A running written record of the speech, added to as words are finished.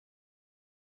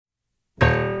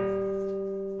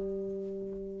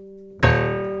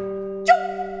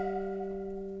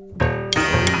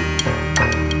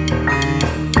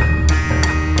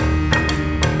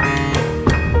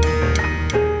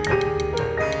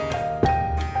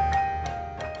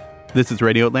This is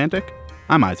Radio Atlantic.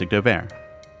 I'm Isaac Dovere.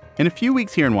 In a few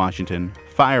weeks here in Washington,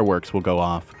 fireworks will go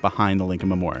off behind the Lincoln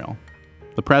Memorial.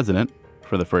 The president,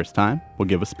 for the first time, will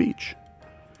give a speech.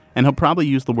 And he'll probably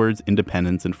use the words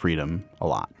independence and freedom a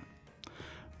lot.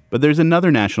 But there's another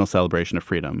national celebration of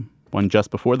freedom, one just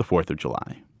before the 4th of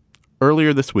July.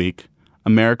 Earlier this week,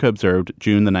 America observed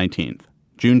June the 19th,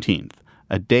 Juneteenth,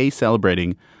 a day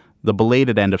celebrating the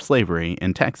belated end of slavery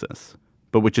in Texas,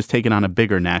 but which has taken on a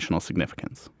bigger national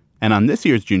significance. And on this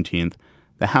year's Juneteenth,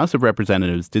 the House of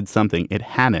Representatives did something it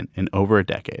hadn't in over a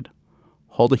decade: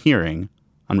 hold a hearing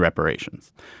on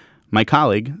reparations. My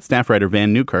colleague, staff writer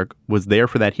Vann Newkirk, was there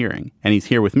for that hearing, and he's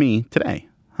here with me today.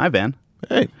 Hi, Vann.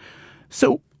 Hey.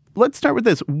 So let's start with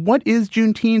this. What is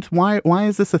Juneteenth? Why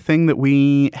is this a thing that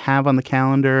we have on the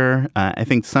calendar? I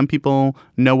think some people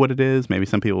know what it is. Maybe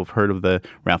some people have heard of the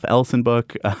Ralph Ellison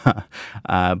book, but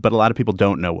a lot of people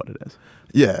don't know what it is.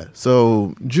 Yeah,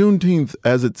 so Juneteenth,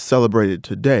 as it's celebrated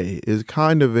today, is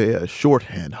kind of a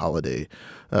shorthand holiday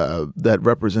that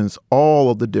represents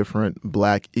all of the different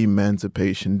Black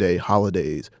Emancipation Day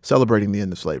holidays celebrating the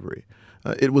end of slavery.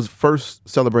 It was first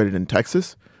celebrated in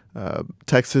Texas.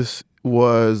 Texas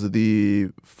was the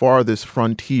farthest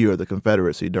frontier of the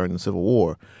Confederacy during the Civil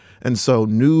War. And so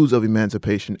news of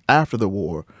emancipation after the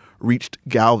war reached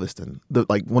Galveston.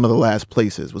 One of the last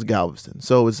places was Galveston.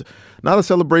 So it's not a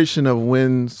celebration of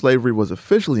when slavery was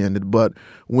officially ended, but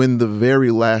when the very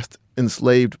last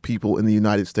enslaved people in the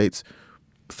United States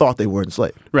thought they were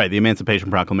enslaved. Right. The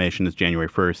Emancipation Proclamation is January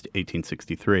 1st,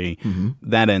 1863. Mm-hmm.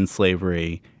 That ends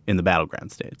slavery in the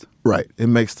battleground states. Right. It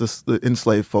makes the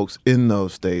enslaved folks in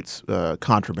those states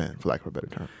contraband, for lack of a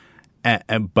better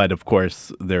term. But, of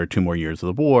course, there are 2 more years of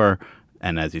the war.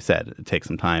 And as you said, it takes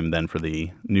some time then for the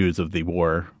news of the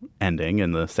war ending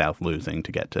and the South losing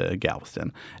to get to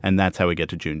Galveston. And that's how we get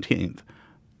to Juneteenth.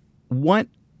 What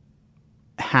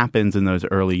happens in those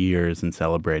early years in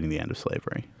celebrating the end of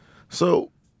slavery?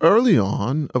 So early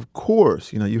on, of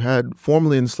course, you had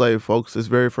formerly enslaved folks, this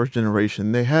very first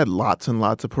generation, they had lots and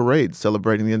lots of parades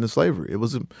celebrating the end of slavery. It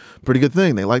was a pretty good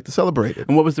thing. They liked to celebrate it.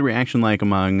 And what was the reaction like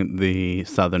among the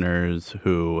Southerners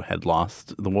who had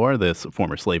lost the war, the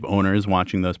former slave owners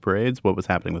watching those parades? What was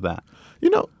happening with that?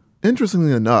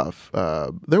 Interestingly enough,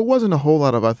 there wasn't a whole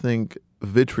lot of, I think,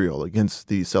 vitriol against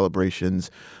these celebrations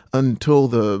until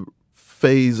the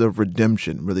phase of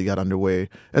redemption really got underway.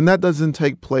 And that doesn't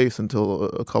take place until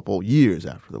a couple years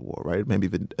after the war, right? Maybe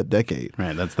even a decade.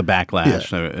 Right. That's the backlash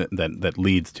that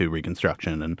leads to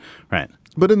Reconstruction. And right.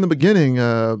 But in the beginning,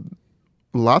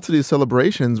 lots of these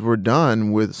celebrations were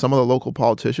done with some of the local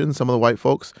politicians, some of the white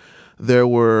folks. There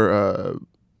were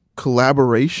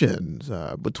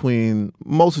collaborations between,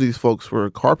 most of these folks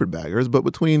were carpetbaggers, but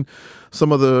between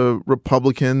some of the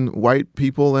Republican white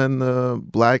people and the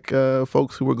Black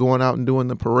folks who were going out and doing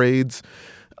the parades.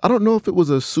 I don't know if it was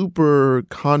a super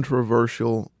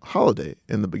controversial holiday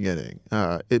in the beginning.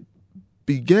 It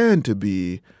began to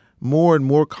be more and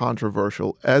more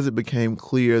controversial as it became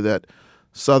clear that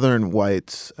Southern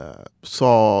whites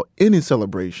saw any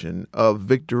celebration of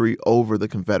victory over the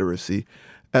Confederacy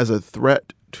as a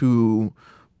threat to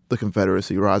the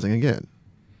Confederacy rising again.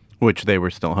 Which they were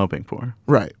still hoping for.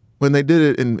 Right. When they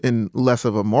did it in less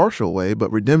of a martial way, but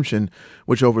redemption,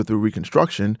 which overthrew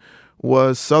Reconstruction,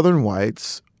 was Southern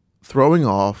whites throwing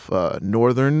off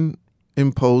Northern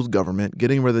imposed government,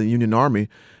 getting rid of the Union Army,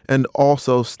 and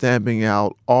also stamping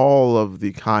out all of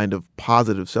the kind of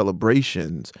positive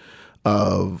celebrations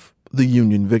of the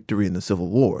Union victory in the Civil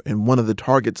War. And one of the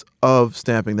targets of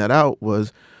stamping that out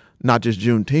was not just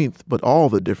Juneteenth, but all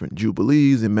the different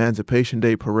Jubilees, Emancipation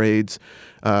Day parades,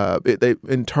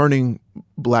 in turning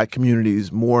Black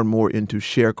communities more and more into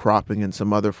sharecropping and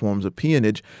some other forms of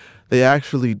peonage. They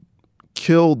actually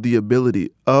killed the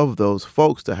ability of those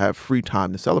folks to have free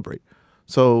time to celebrate.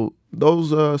 So those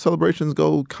celebrations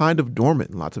go kind of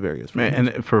dormant in lots of areas. Right.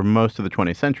 And for most of the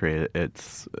 20th century,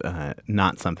 it's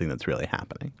not something that's really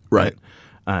happening. Right.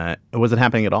 Was it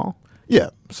happening at all?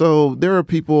 Yeah. So there are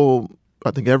people,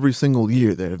 I think every single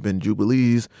year there have been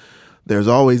Jubilees. There's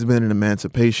always been an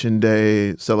Emancipation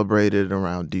Day celebrated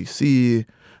around D.C.,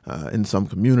 in some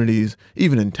communities.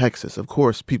 Even in Texas, of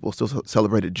course, people still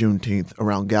celebrated Juneteenth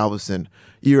around Galveston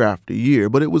year after year.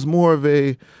 But it was more of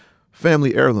a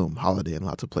family heirloom holiday in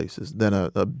lots of places than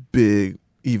a big,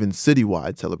 even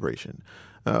citywide celebration.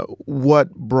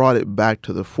 What brought it back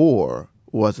to the fore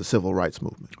was the civil rights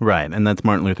movement. Right. And that's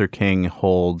Martin Luther King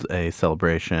holds a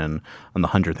celebration on the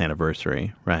 100th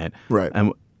anniversary, right? Right.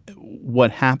 And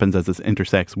what happens as this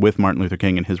intersects with Martin Luther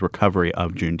King and his recovery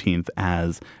of Juneteenth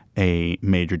as a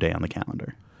major day on the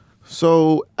calendar?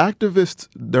 So activists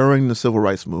during the Civil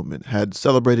Rights Movement had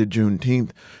celebrated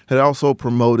Juneteenth, had also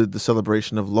promoted the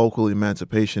celebration of local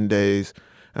emancipation days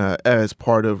as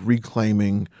part of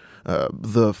reclaiming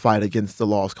the fight against the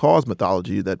lost cause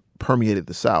mythology that permeated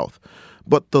the South.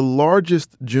 But the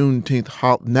largest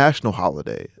Juneteenth national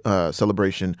holiday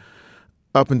celebration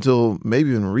up until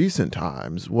maybe in recent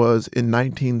times was in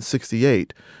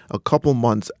 1968, a couple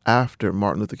months after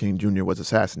Martin Luther King Jr. was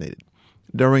assassinated.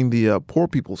 During the Poor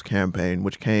People's Campaign,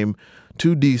 which came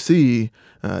to D.C.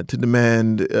 To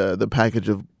demand the package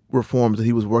of reforms that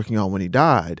he was working on when he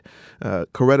died,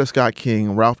 Coretta Scott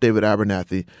King, Ralph David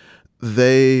Abernathy,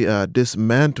 they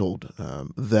dismantled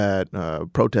that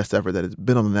protest effort that has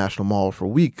been on the National Mall for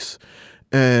weeks.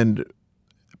 And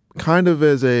kind of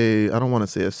as I don't want to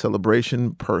say a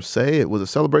celebration per se, it was a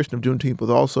celebration of Juneteenth, but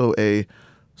also a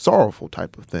sorrowful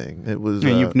type of thing. It was.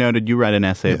 And you've noted you write an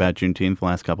essay about Juneteenth the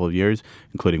last couple of years,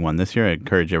 including one this year. I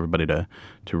encourage everybody to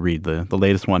read the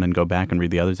latest one and go back and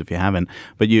read the others if you haven't.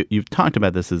 But you've talked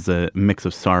about this as a mix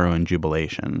of sorrow and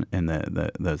jubilation in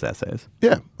those essays.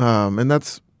 Yeah, and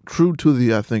that's true to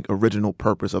the, I think, original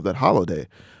purpose of that holiday.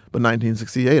 But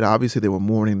 1968, obviously they were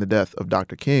mourning the death of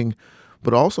Dr. King,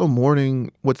 but also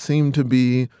mourning what seemed to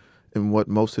be, and what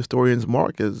most historians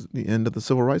mark as the end of the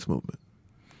Civil Rights Movement.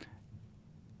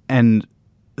 And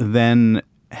then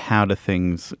how do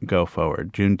things go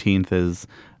forward? Juneteenth is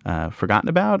forgotten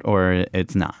about, or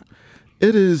it's not?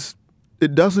 It is.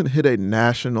 It doesn't hit a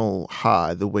national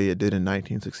high the way it did in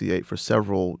 1968 for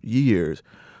several years.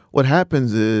 What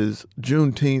happens is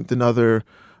Juneteenth and other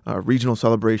regional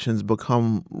celebrations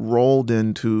become rolled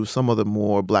into some of the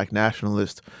more Black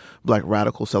nationalist, Black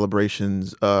radical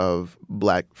celebrations of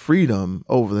Black freedom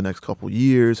over the next couple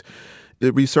years.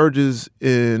 It resurges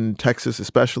in Texas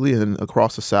especially and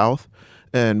across the South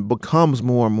and becomes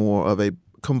more and more of a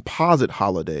composite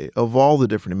holiday of all the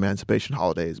different emancipation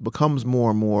holidays, becomes more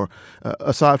and more,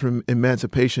 aside from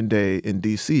Emancipation Day in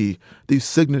D.C., the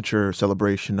signature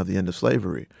celebration of the end of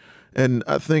slavery. And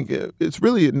I think it's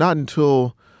really not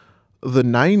until the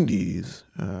 90s,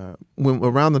 when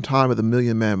around the time of the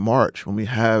Million Man March, when we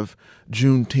have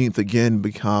Juneteenth again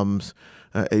becomes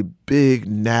a big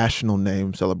national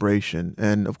name celebration.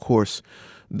 And of course,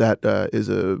 that is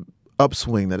a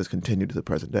upswing that has continued to the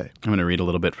present day. I'm going to read a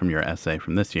little bit from your essay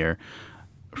from this year.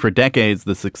 For decades,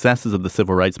 the successes of the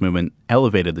Civil Rights Movement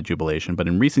elevated the jubilation, but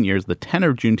in recent years, the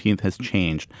tenor of Juneteenth has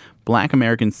changed. Black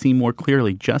Americans see more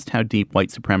clearly just how deep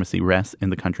white supremacy rests in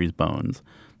the country's bones.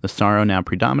 The sorrow now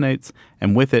predominates,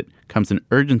 and with it comes an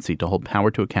urgency to hold power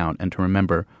to account and to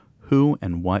remember who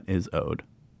and what is owed.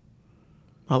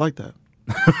 I like that.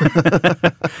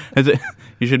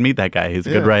 You should meet that guy. He's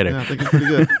a good writer. Yeah, I think he's pretty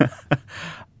good.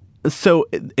 So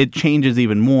it changes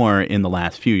even more in the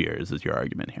last few years, is your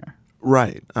argument here.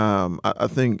 Right. I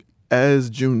think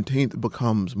as Juneteenth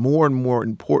becomes more and more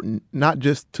important, not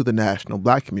just to the national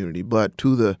Black community, but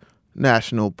to the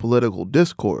national political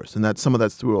discourse, and some of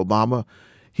that's through Obama.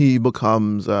 He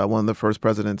becomes one of the first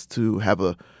presidents to have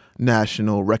a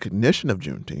national recognition of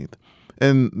Juneteenth,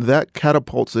 and that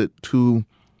catapults it to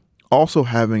also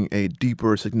having a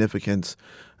deeper significance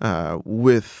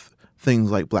with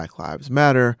things like Black Lives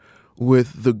Matter,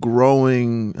 with the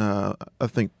growing, I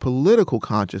think, political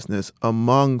consciousness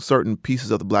among certain pieces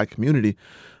of the Black community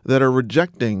that are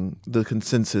rejecting the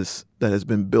consensus that has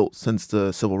been built since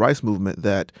the Civil Rights Movement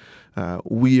that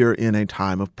we are in a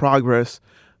time of progress,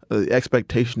 the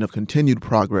expectation of continued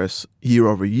progress year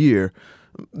over year.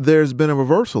 There's been a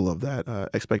reversal of that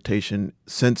expectation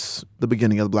since the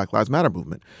beginning of the Black Lives Matter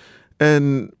movement.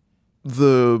 And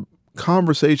the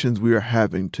conversations we are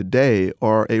having today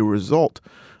are a result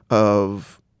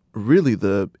of really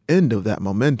the end of that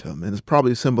momentum, and it's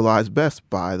probably symbolized best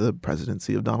by the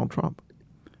presidency of Donald Trump.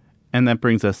 And that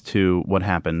brings us to what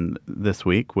happened this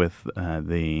week with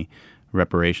the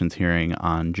reparations hearing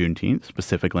on Juneteenth,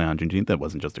 specifically on Juneteenth. That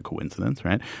wasn't just a coincidence,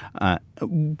 right?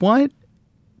 What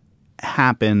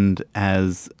happened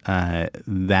as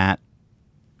that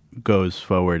goes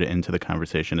forward into the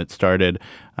conversation? It started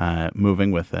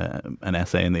moving with an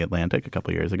essay in The Atlantic a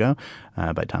couple of years ago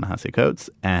by Ta-Nehisi Coates,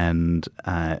 and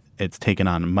it's taken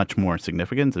on much more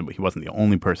significance. He wasn't the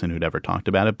only person who'd ever talked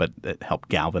about it, but it helped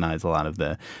galvanize a lot of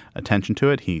the attention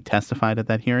to it. He testified at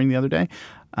that hearing the other day.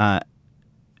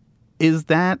 Is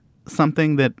that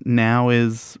something that now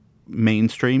is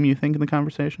mainstream, you think, in the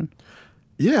conversation?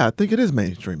 Yeah, I think it is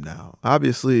mainstream now.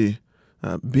 Obviously,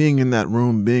 being in that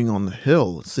room, being on the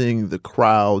Hill, seeing the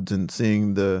crowds and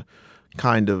seeing the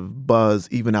kind of buzz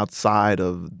even outside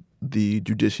of the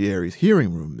judiciary's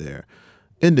hearing room there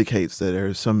indicates that there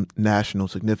is some national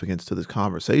significance to this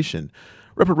conversation.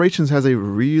 reparations has a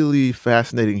really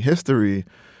fascinating history.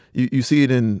 You see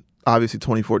it in, obviously,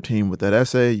 2014 with that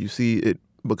essay. You see it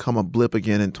become a blip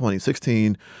again in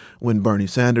 2016 when Bernie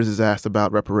Sanders is asked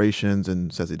about reparations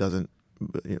and says he doesn't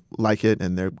like it,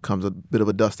 and there comes a bit of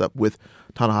a dust-up with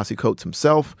Ta-Nehisi Coates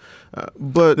himself.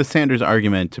 But the Sanders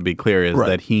argument, to be clear, is right.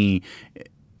 that he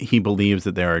believes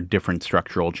that there are different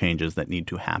structural changes that need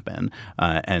to happen.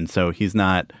 And so he's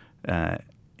not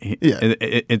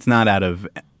it's not out of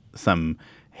some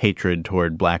hatred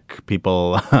toward black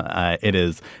people. It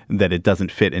is that it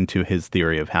doesn't fit into his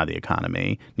theory of how the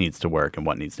economy needs to work and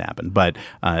what needs to happen. But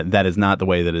that is not the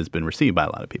way that has been received by a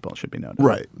lot of people, it should be noted.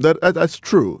 Right. That's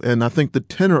true. And I think the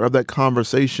tenor of that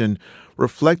conversation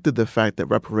reflected the fact that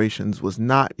reparations was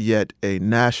not yet a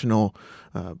national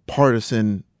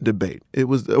partisan debate. It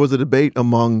was a debate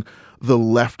among the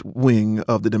left wing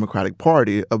of the Democratic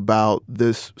Party about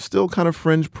this still kind of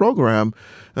fringe program,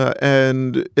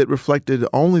 and it reflected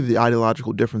only the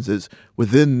ideological differences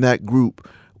within that group,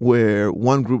 where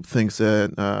one group thinks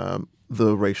that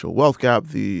the racial wealth gap,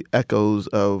 the echoes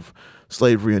of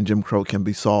slavery and Jim Crow can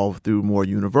be solved through more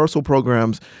universal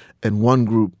programs, and one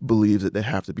group believes that they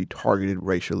have to be targeted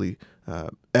racially,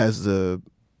 as the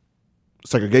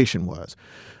segregation was.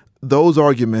 Those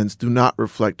arguments do not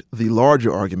reflect the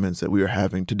larger arguments that we are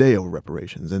having today over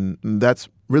reparations. And that's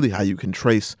really how you can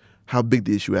trace how big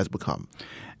the issue has become.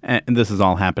 And this is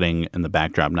all happening in the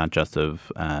backdrop not just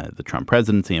of the Trump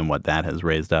presidency and what that has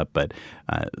raised up, but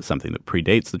something that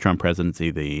predates the Trump presidency,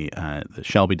 the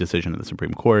Shelby decision of the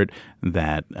Supreme Court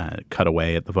that cut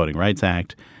away at the Voting Rights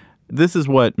Act. This is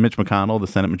what Mitch McConnell, the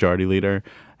Senate Majority Leader,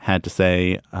 had to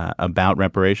say about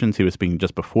reparations. He was speaking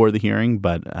just before the hearing,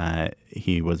 but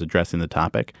he was addressing the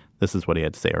topic. This is what he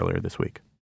had to say earlier this week.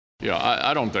 Yeah,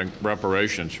 I don't think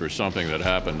reparations for something that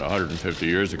happened 150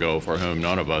 years ago, for whom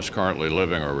none of us currently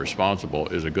living are responsible,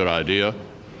 is a good idea.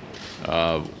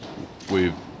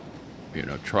 We've,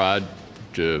 tried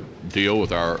to deal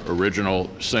with our original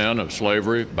sin of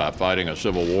slavery by fighting a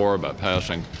civil war, by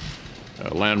passing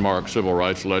landmark civil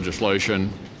rights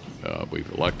legislation.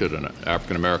 We've elected an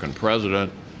African-American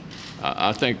president.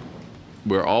 I think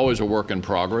we're always a work in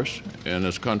progress in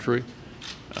this country,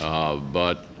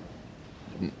 but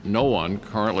no one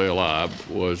currently alive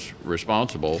was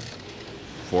responsible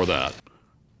for that.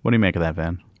 What do you make of that,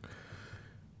 Vann?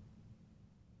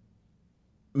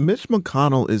 Mitch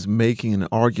McConnell is making an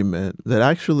argument that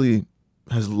actually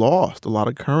has lost a lot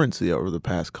of currency over the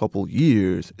past couple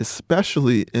years,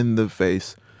 especially in the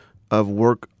face of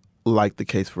work like the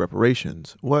case for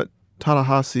reparations. What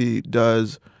Ta-Nehisi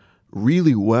does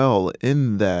really well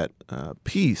in that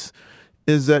piece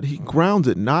is that he grounds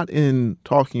it not in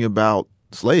talking about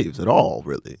slaves at all,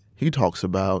 really. He talks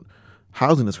about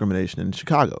housing discrimination in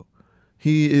Chicago.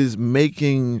 He is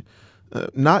making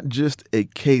not just a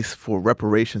case for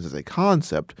reparations as a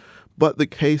concept, but the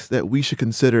case that we should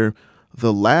consider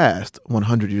the last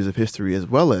 100 years of history, as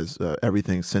well as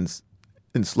everything since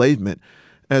enslavement,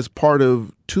 as part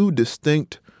of two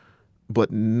distinct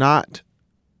but not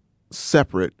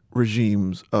separate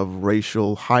regimes of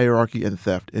racial hierarchy and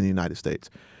theft in the United States.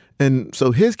 And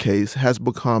so his case has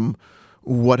become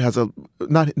what has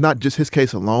not just his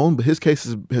case alone, but his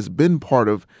case has been part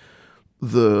of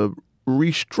the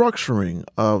restructuring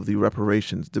of the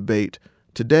reparations debate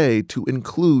today to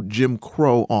include Jim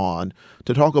Crow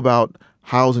to talk about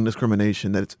housing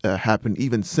discrimination that's happened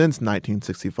even since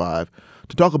 1965,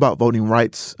 to talk about voting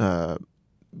rights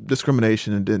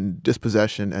discrimination and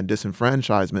dispossession and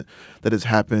disenfranchisement that has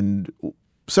happened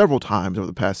several times over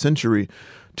the past century,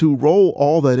 to roll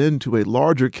all that into a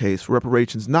larger case for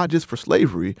reparations, not just for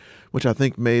slavery, which I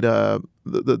think made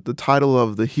the title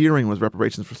of the hearing was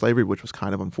Reparations for Slavery, which was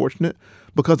kind of unfortunate,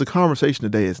 because the conversation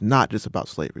today is not just about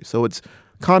slavery. So it's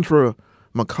contra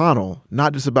McConnell,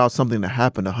 not just about something that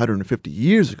happened 150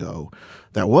 years ago,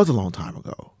 that was a long time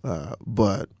ago,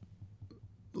 but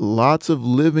lots of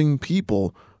living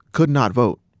people could not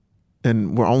vote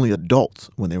and were only adults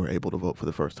when they were able to vote for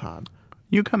the first time.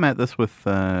 You come at this with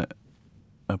a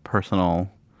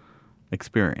personal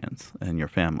experience in your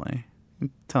family.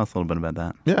 Tell us a little bit about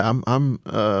that. Yeah, I'm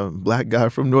a black guy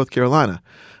from North Carolina.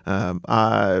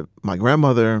 My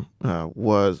grandmother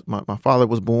my father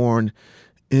was born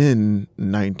in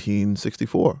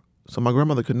 1964. So my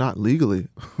grandmother could not legally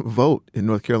vote in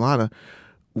North Carolina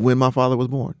when my father was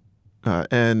born.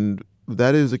 And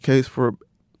that is the case for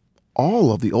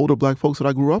all of the older black folks that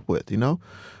I grew up with,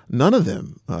 None of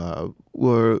them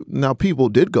now people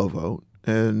did go vote,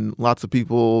 and lots of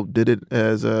people did it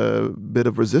as a bit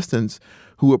of resistance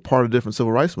who were part of different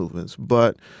civil rights movements,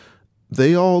 but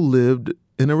they all lived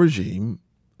in a regime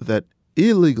that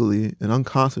illegally and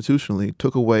unconstitutionally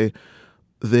took away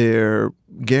their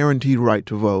guaranteed right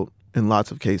to vote in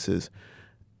lots of cases.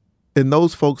 And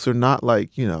those folks are not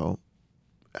like, don't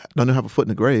have a foot in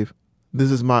the grave.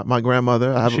 This is my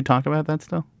grandmother. Does she talk about that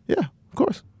still? Yeah, of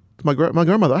course. My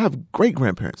grandmother. I have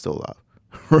great-grandparents still alive,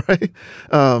 right?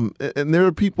 And there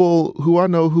are people who I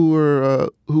know who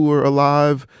were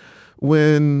alive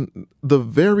when the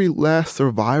very last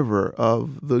survivor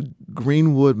of the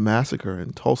Greenwood massacre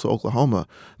in Tulsa, Oklahoma,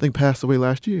 I think passed away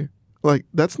last year. Like,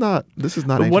 this is not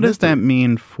But what does that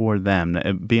mean for them,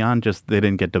 beyond just they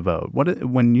didn't get to vote?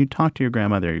 When you talk to your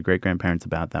grandmother or your great-grandparents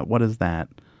about that, what does that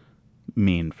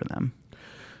mean for them?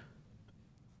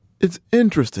 It's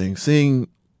interesting seeing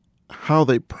how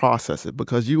they process it,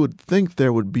 because you would think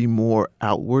there would be more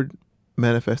outward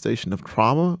manifestation of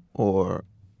trauma or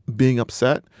being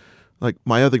upset. Like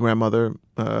my other grandmother,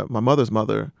 my mother's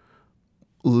mother,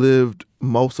 lived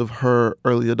most of her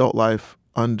early adult life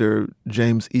under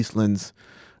James Eastland's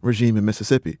regime in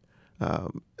Mississippi.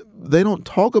 They don't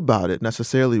talk about it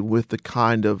necessarily with the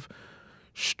kind of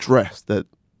stress that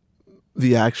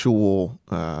the actual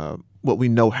what we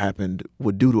know happened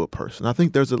would do to a person. I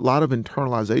think there's a lot of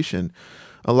internalization,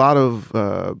 a lot of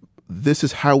this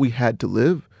is how we had to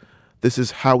live, this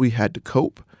is how we had to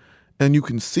cope. And you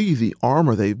can see the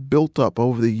armor they've built up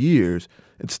over the years.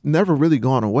 It's never really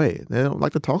gone away. They don't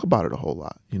like to talk about it a whole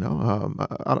lot.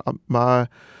 My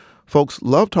folks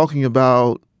love talking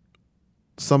about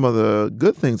some of the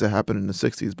good things that happened in the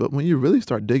 60s, but when you really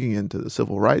start digging into the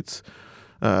civil rights,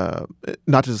 not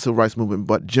just the civil rights movement,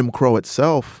 but Jim Crow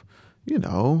itself,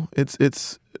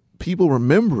 it's people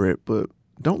remember it, but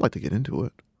don't like to get into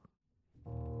it.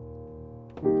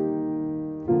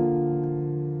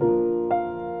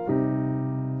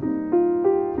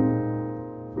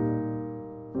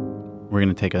 We're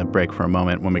going to take a break for a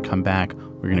moment. When we come back,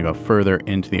 we're going to go further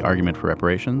into the argument for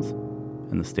reparations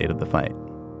and the state of the fight.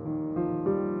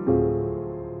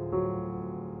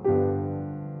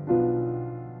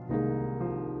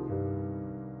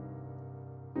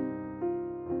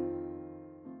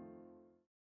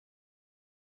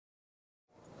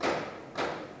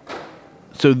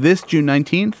 So this June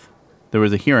 19th, there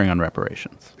was a hearing on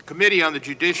reparations. The Committee on the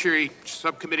Judiciary,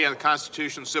 Subcommittee on the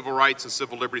Constitution, Civil Rights, and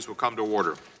Civil Liberties will come to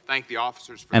order. Thank the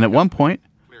officers for... And at one point,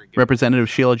 Representative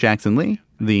Sheila Jackson Lee,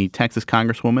 the Texas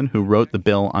congresswoman who wrote the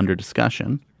bill under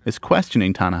discussion, is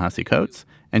questioning Ta-Nehisi Coates,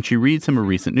 and she reads him a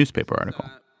recent newspaper article.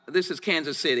 This is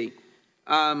Kansas City.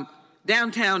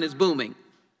 Downtown is booming,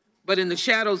 but in the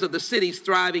shadows of the city's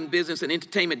thriving business and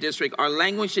entertainment district are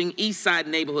languishing east side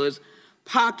neighborhoods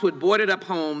pocked with boarded-up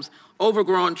homes,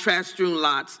 overgrown, trash-strewn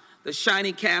lots. The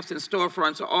shiny caps and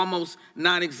storefronts are almost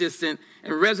non-existent,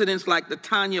 and residents like the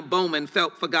Tanya Bowman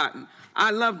felt forgotten. I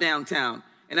love downtown,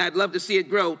 and I'd love to see it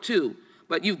grow, too.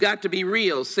 But you've got to be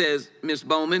real, says Miss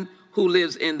Bowman, who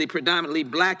lives in the predominantly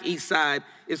black east side.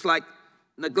 It's like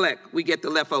neglect. We get the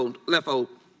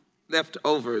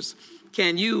leftovers.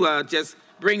 Can you just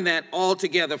bring that all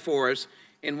together for us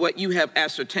in what you have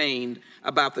ascertained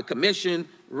about the commission,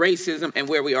 racism, and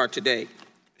where we are today?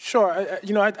 Sure.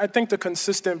 I think the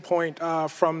consistent point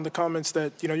from the comments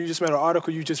that, you just made, an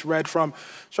article you just read from,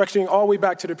 stretching all the way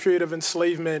back to the period of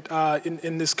enslavement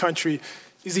in this country,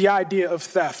 is the idea of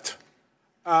theft.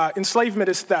 Enslavement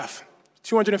is theft.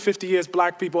 250 years,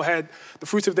 black people had the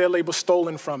fruits of their labor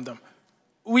stolen from them.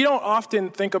 We don't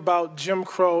often think about Jim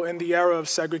Crow and the era of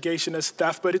segregation as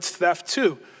theft, but it's theft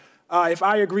too. If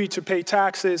I agree to pay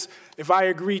taxes, if I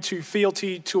agree to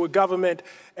fealty to a government,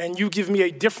 and you give me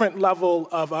a different level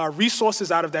of resources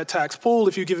out of that tax pool,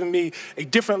 if you've given me a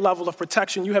different level of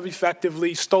protection, you have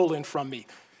effectively stolen from me.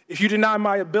 If you deny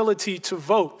my ability to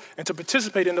vote and to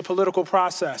participate in the political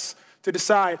process, to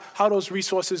decide how those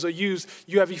resources are used,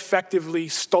 you have effectively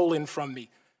stolen from me.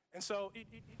 And so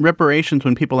reparations,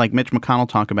 when people like Mitch McConnell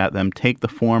talk about them, take the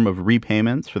form of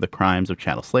repayments for the crimes of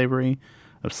chattel slavery,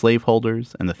 of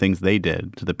slaveholders, and the things they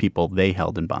did to the people they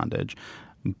held in bondage.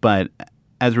 But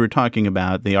as we were talking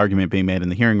about, the argument being made in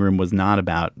the hearing room was not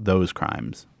about those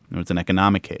crimes. It was an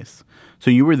economic case.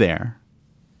 So you were there.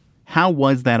 How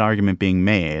was that argument being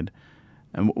made?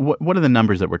 And what are the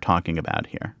numbers that we're talking about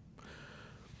here?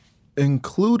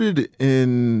 Included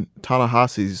in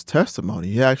Ta-Nehisi's testimony,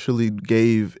 he actually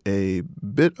gave a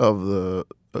bit of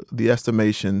the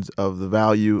estimations of the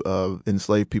value of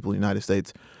enslaved people in the United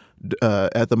States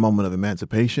at the moment of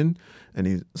emancipation, and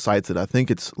he cites it. I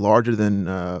think it's larger than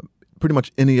pretty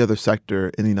much any other sector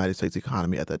in the United States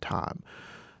economy at that time.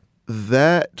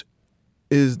 That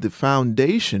is the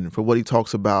foundation for what he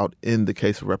talks about in the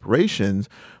case of reparations,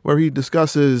 where he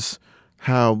discusses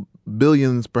how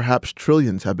billions, perhaps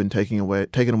trillions, have been taken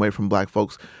away from black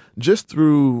folks just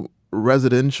through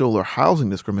residential or housing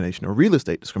discrimination or real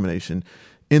estate discrimination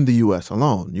in the U.S.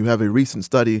 alone. You have a recent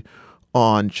study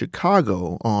on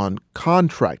Chicago on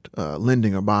contract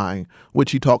lending or buying,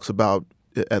 which he talks about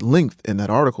at length in that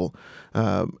article,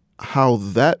 how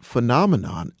that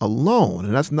phenomenon alone,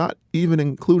 and that's not even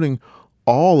including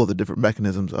all of the different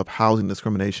mechanisms of housing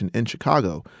discrimination in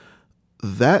Chicago,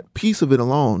 that piece of it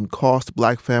alone cost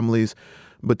black families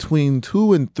between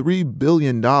 $2 and $3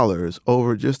 billion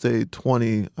over just a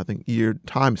 20, I think, year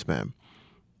time span.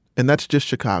 And that's just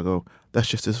Chicago. That's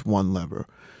just this one lever.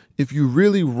 If you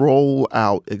really roll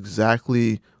out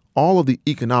exactly all of the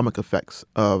economic effects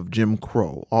of Jim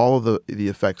Crow, all of the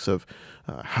effects of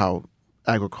how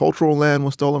agricultural land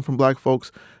was stolen from black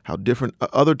folks, how different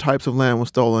other types of land was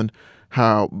stolen,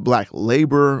 how black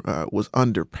labor was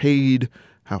underpaid,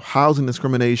 how housing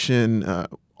discrimination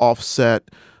offset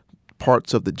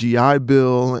parts of the GI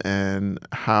Bill, and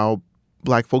how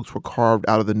black folks were carved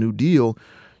out of the New Deal,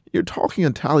 you're talking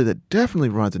a tally that definitely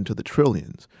runs into the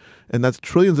trillions. And that's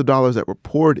trillions of dollars that were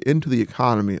poured into the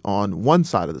economy on one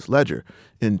side of this ledger,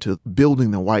 into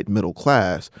building the white middle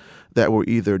class, that were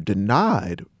either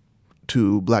denied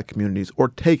to black communities or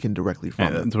taken directly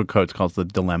from them. That's what Coates calls the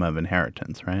dilemma of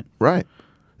inheritance, right? Right.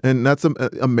 And that's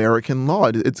American law.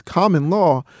 It's common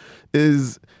law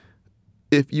is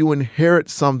if you inherit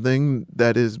something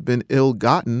that has been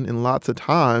ill-gotten, in lots of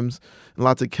times, in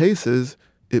lots of cases,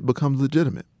 it becomes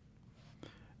legitimate.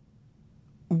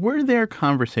 Were there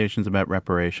conversations about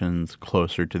reparations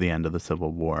closer to the end of the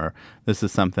Civil War? This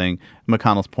is something,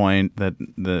 McConnell's point that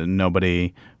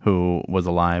nobody who was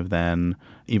alive then,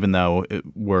 even though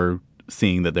we're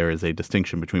seeing that there is a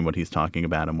distinction between what he's talking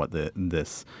about and what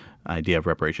this idea of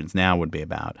reparations now would be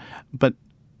about. But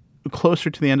closer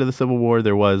to the end of the Civil War,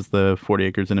 there was the 40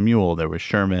 acres and a mule. There was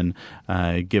Sherman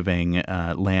giving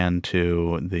land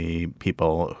to the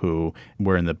people who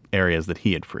were in the areas that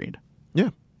he had freed. Yeah.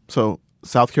 So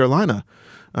South Carolina,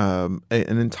 an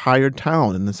entire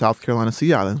town in the South Carolina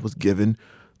Sea Islands was given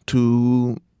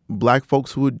to black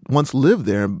folks who had once lived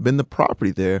there and been the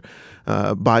property there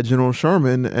by General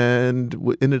Sherman, and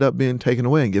ended up being taken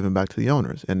away and given back to the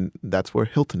owners. And that's where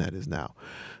Hilton Head is now.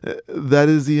 That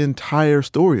is the entire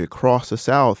story across the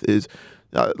South. Is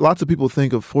lots of people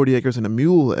think of 40 acres and a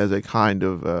mule as a kind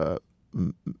of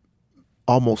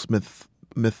almost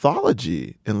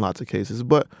mythology in lots of cases.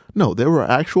 But no, there were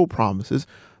actual promises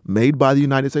made by the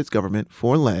United States government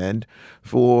for land,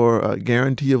 for a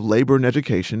guarantee of labor and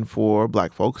education for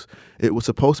black folks. It was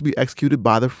supposed to be executed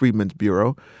by the Freedmen's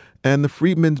Bureau, and the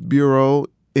Freedmen's Bureau,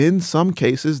 in some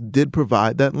cases, did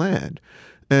provide that land.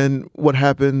 And what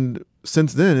happened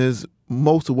since then is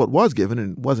most of what was given,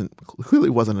 and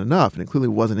clearly wasn't enough, and it clearly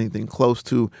wasn't anything close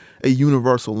to a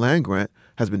universal land grant,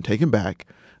 has been taken back.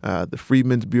 The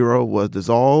Freedmen's Bureau was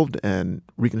dissolved and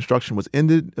Reconstruction was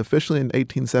ended officially in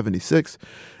 1876.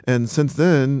 And since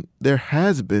then, there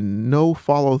has been no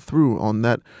follow through on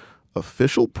that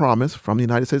official promise from the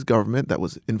United States government that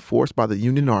was enforced by the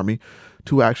Union Army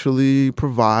to actually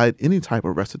provide any type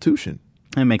of restitution.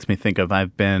 It makes me think of,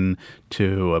 I've been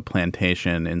to a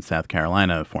plantation in South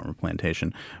Carolina, a former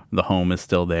plantation. The home is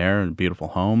still there, a beautiful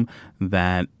home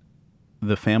that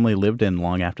the family lived in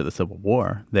long after the Civil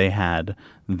War. They had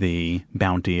the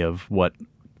bounty of what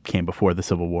came before the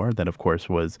Civil War that, of course,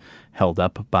 was held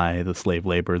up by the slave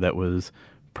labor that was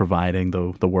providing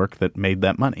the work that made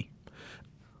that money.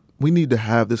 We need to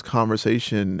have this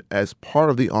conversation as part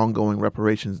of the ongoing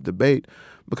reparations debate,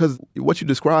 because what you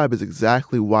describe is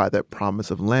exactly why that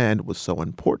promise of land was so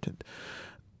important.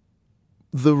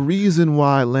 The reason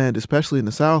why land, especially in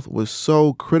the South, was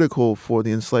so critical for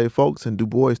the enslaved folks, and Du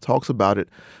Bois talks about it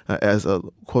as a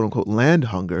quote-unquote land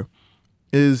hunger,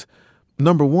 is,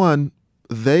 number one,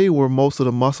 they were most of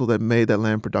the muscle that made that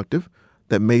land productive,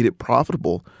 that made it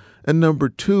profitable. And number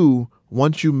two,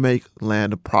 once you make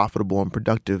land profitable and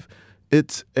productive,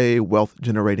 it's a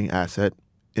wealth-generating asset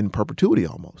in perpetuity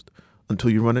almost, until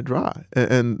you run it dry.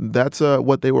 And that's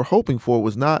what they were hoping for,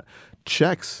 was not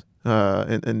checks.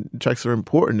 And checks are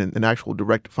important, and actual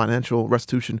direct financial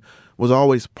restitution was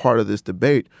always part of this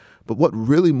debate. But what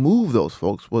really moved those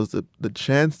folks was the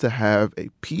chance to have a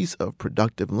piece of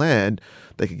productive land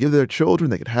they could give their children,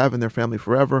 they could have in their family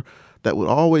forever, that would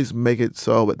always make it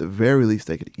so at the very least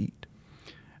they could eat.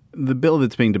 The bill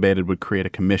that's being debated would create a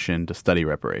commission to study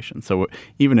reparations. So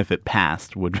even if it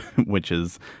passed, which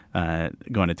is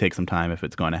going to take some time if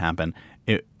it's going to happen,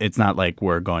 it's not like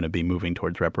we're going to be moving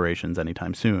towards reparations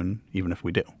anytime soon, even if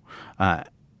we do.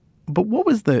 But what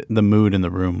was the mood in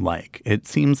the room like? It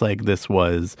seems like this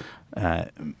was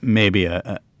maybe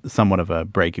somewhat of a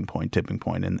breaking point, tipping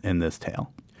point in this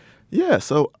tale? Yeah,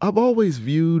 so I've always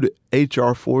viewed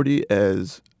H.R. 40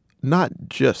 as not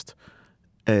just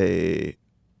a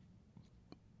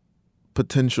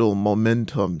potential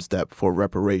momentum step for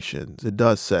reparations. It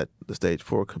does set the stage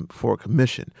for a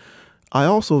commission. I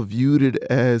also viewed it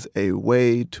as a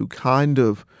way to kind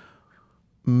of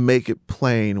make it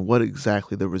plain what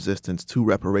exactly the resistance to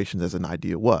reparations as an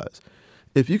idea was.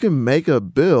 If you can make a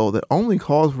bill that only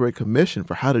calls for a commission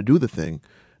for how to do the thing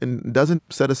and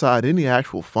doesn't set aside any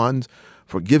actual funds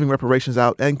for giving reparations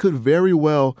out and could very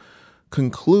well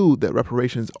conclude that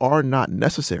reparations are not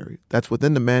necessary, that's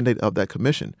within the mandate of that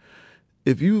commission.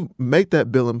 If you make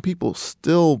that bill and people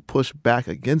still push back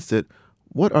against it,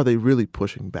 what are they really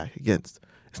pushing back against?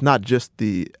 It's not just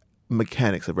the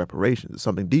mechanics of reparations. It's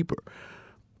something deeper.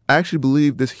 I actually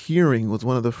believe this hearing was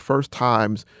one of the first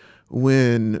times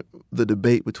when the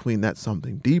debate between that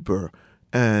something deeper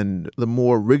and the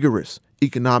more rigorous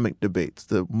economic debates,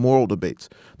 the moral debates,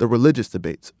 the religious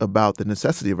debates about the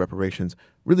necessity of reparations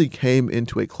really came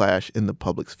into a clash in the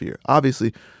public sphere.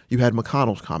 Obviously, you had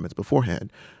McConnell's comments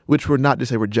beforehand, which were not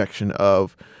just a rejection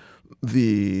of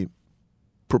the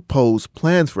proposed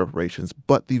plans for reparations,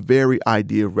 but the very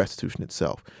idea of restitution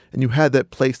itself. And you had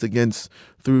that placed against,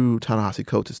 through Ta-Nehisi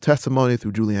Coates' testimony,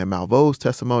 through Julianne Malveau's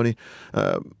testimony,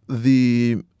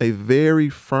 a very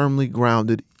firmly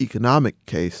grounded economic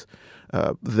case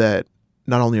that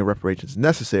not only are reparations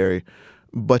necessary,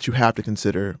 but you have to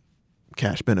consider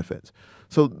cash benefits.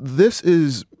 So this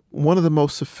is one of the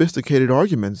most sophisticated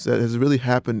arguments that has really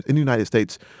happened in the United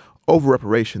States over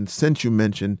reparations since you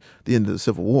mentioned the end of the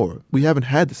Civil War. We haven't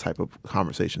had this type of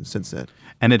conversation since then.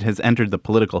 And it has entered the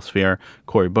political sphere.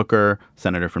 Cory Booker,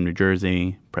 senator from New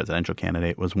Jersey, presidential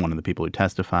candidate, was one of the people who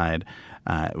testified.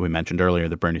 We mentioned earlier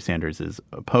that Bernie Sanders is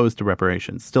opposed to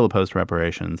reparations, still opposed to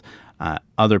reparations.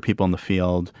 Other people in the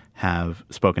field have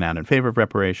spoken out in favor of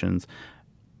reparations.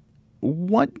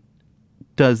 What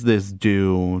does this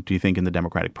do you think, in the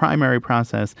Democratic primary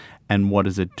process? And what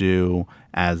does it do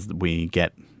as we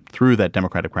get through that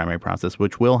Democratic primary process,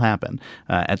 which will happen?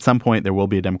 At some point, there will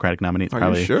be a Democratic nominee.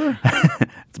 Are you sure?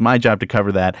 It's my job to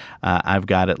cover that. I've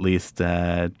got at least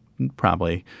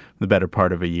probably the better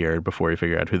part of a year before we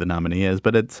figure out who the nominee is.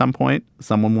 But at some point,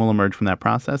 someone will emerge from that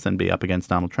process and be up against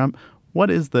Donald Trump. What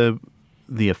is the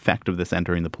effect of this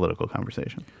entering the political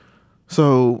conversation?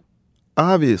 So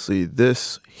obviously,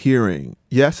 this hearing,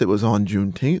 yes, it was on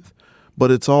Juneteenth,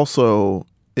 but it's also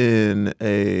in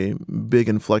a big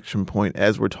inflection point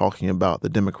as we're talking about the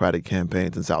Democratic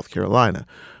campaigns in South Carolina,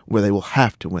 where they will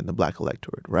have to win the black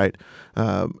electorate, right?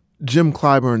 Jim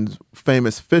Clyburn's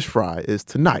famous fish fry is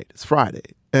tonight. It's Friday.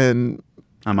 And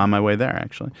I'm on my way there,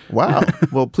 actually. Wow.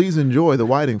 Well, please enjoy the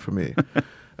whiting for me.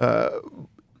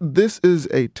 This is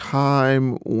a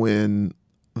time when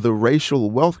the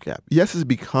racial wealth gap, yes, has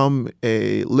become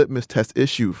a litmus test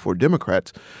issue for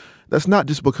Democrats. That's not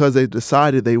just because they've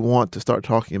decided they want to start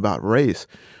talking about race.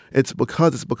 It's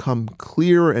because it's become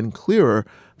clearer and clearer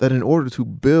that in order to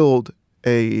build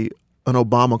an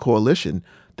Obama coalition,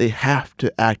 they have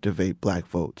to activate black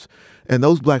votes. And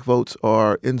those black votes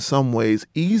are in some ways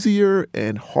easier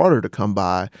and harder to come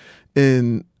by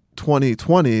in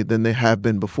 2020 than they have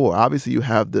been before. Obviously, you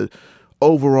have the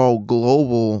overall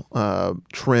global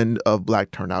trend of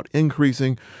black turnout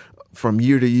increasing from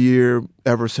year to year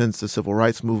ever since the Civil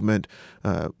Rights Movement,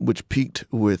 which peaked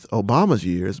with Obama's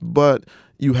years. But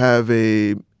you have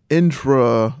a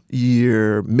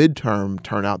intra-year midterm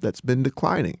turnout that's been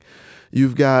declining.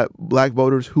 You've got black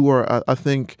voters who are, I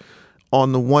think,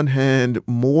 on the one hand,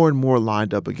 more and more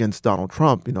lined up against Donald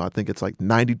Trump. I think it's like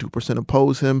 92%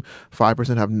 oppose him,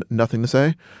 5% have nothing to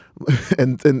say.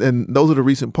 and those are the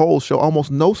recent polls show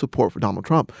almost no support for Donald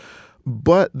Trump.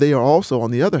 But they are also, on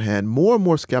the other hand, more and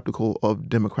more skeptical of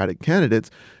Democratic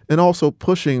candidates and also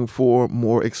pushing for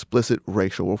more explicit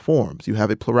racial reforms. You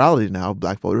have a plurality now of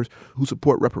black voters who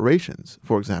support reparations,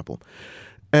 for example.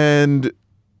 And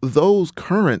those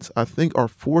currents, I think, are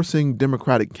forcing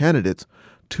Democratic candidates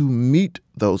to meet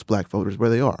those black voters where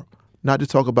they are. Not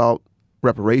just talk about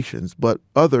reparations, but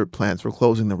other plans for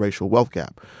closing the racial wealth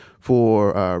gap,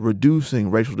 for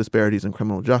reducing racial disparities in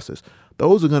criminal justice.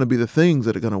 Those are going to be the things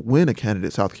that are going to win a candidate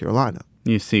in South Carolina.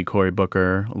 You see Cory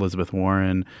Booker, Elizabeth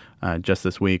Warren, just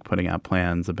this week putting out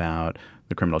plans about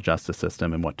the criminal justice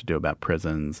system and what to do about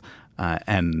prisons.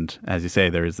 And as you say,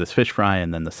 there is this fish fry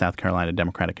and then the South Carolina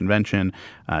Democratic Convention,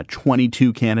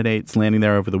 22 candidates landing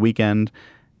there over the weekend.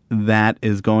 That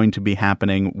is going to be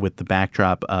happening with the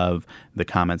backdrop of the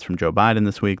comments from Joe Biden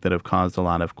this week that have caused a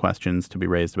lot of questions to be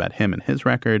raised about him and his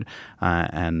record,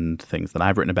 and things that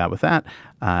I've written about with that.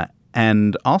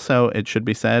 And also, it should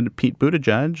be said, Pete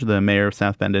Buttigieg, the mayor of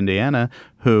South Bend, Indiana,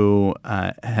 who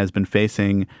has been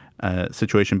facing a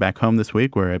situation back home this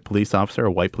week where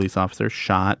a white police officer,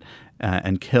 shot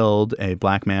and killed a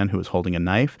black man who was holding a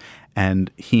knife.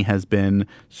 And he has been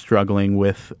struggling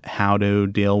with how to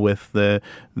deal with the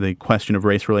question of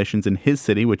race relations in his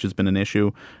city, which has been an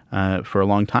issue for a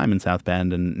long time in South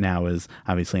Bend, and now is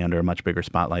obviously under a much bigger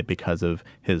spotlight because of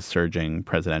his surging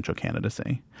presidential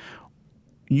candidacy.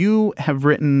 You have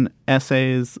written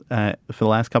essays for the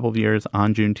last couple of years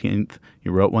on Juneteenth.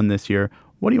 You wrote one this year.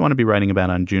 What do you want to be writing about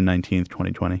on June 19th,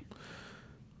 2020?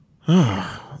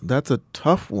 That's a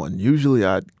tough one. Usually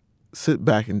I sit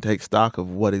back and take stock of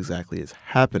what exactly is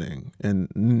happening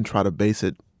and try to base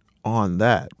it on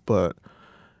that. But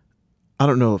I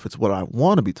don't know if it's what I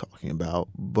want to be talking about,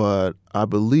 but I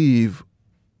believe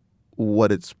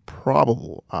what it's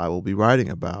probable I will be writing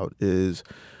about is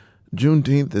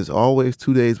Juneteenth is always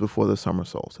 2 days before the summer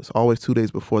solstice, always 2 days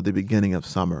before the beginning of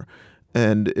summer.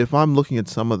 And if I'm looking at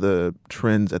some of the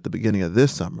trends at the beginning of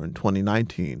this summer in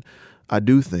 2019, I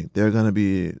do think there are going to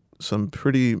be some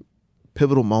pretty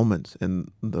pivotal moments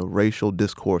in the racial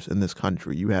discourse in this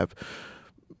country. You have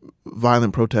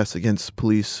violent protests against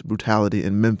police brutality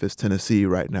in Memphis, Tennessee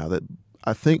right now that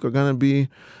I think are going to be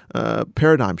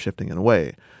paradigm shifting in a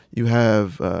way. You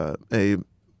have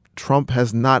Trump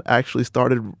has not actually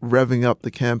started revving up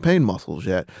the campaign muscles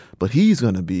yet, but he's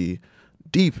going to be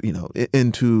deep,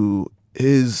 into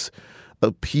his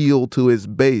appeal to his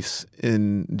base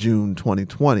in June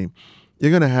 2020.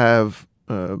 You're going to have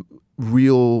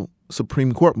real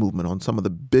Supreme Court movement on some of the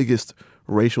biggest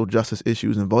racial justice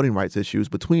issues and voting rights issues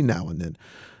between now and then.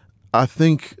 I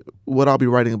think what I'll be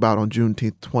writing about on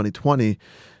Juneteenth 2020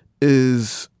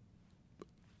 is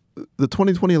the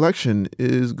 2020 election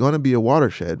is going to be a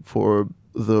watershed for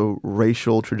the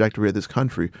racial trajectory of this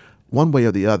country, one way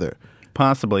or the other.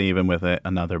 Possibly even with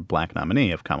another black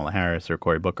nominee. If Kamala Harris or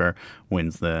Cory Booker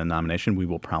wins the nomination, we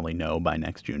will probably know by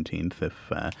next Juneteenth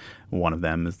if one of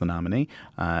them is the nominee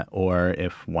or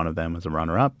if one of them is a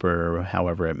runner-up or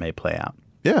however it may play out.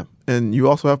 Yeah, and you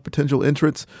also have potential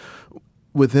entrants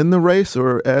within the race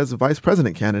or as vice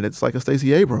president candidates like a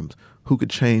Stacey Abrams who could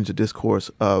change the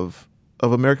discourse of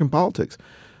American politics.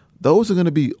 Those are going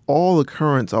to be all the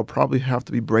currents I'll probably have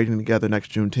to be braiding together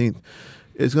next Juneteenth.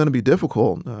 It's going to be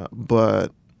difficult,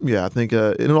 but yeah, I think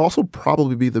it'll also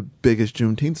probably be the biggest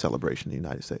Juneteenth celebration in the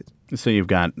United States. So you've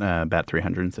got about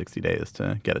 360 days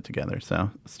to get it together.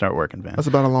 So start working, Vann. That's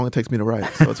about how long it takes me to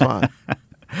write, so it's fine.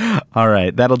 All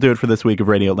right, that'll do it for this week of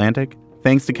Radio Atlantic.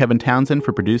 Thanks to Kevin Townsend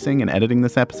for producing and editing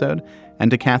this episode, and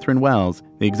to Catherine Wells,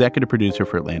 the executive producer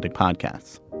for Atlantic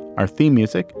Podcasts. Our theme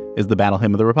music is the Battle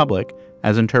Hymn of the Republic,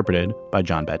 as interpreted by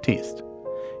John Baptiste.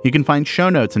 You can find show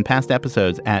notes and past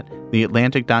episodes at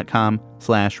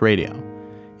theatlantic.com/radio.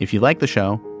 If you like the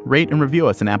show, rate and review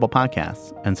us in Apple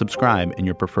Podcasts and subscribe in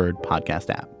your preferred podcast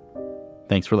app.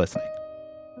 Thanks for listening.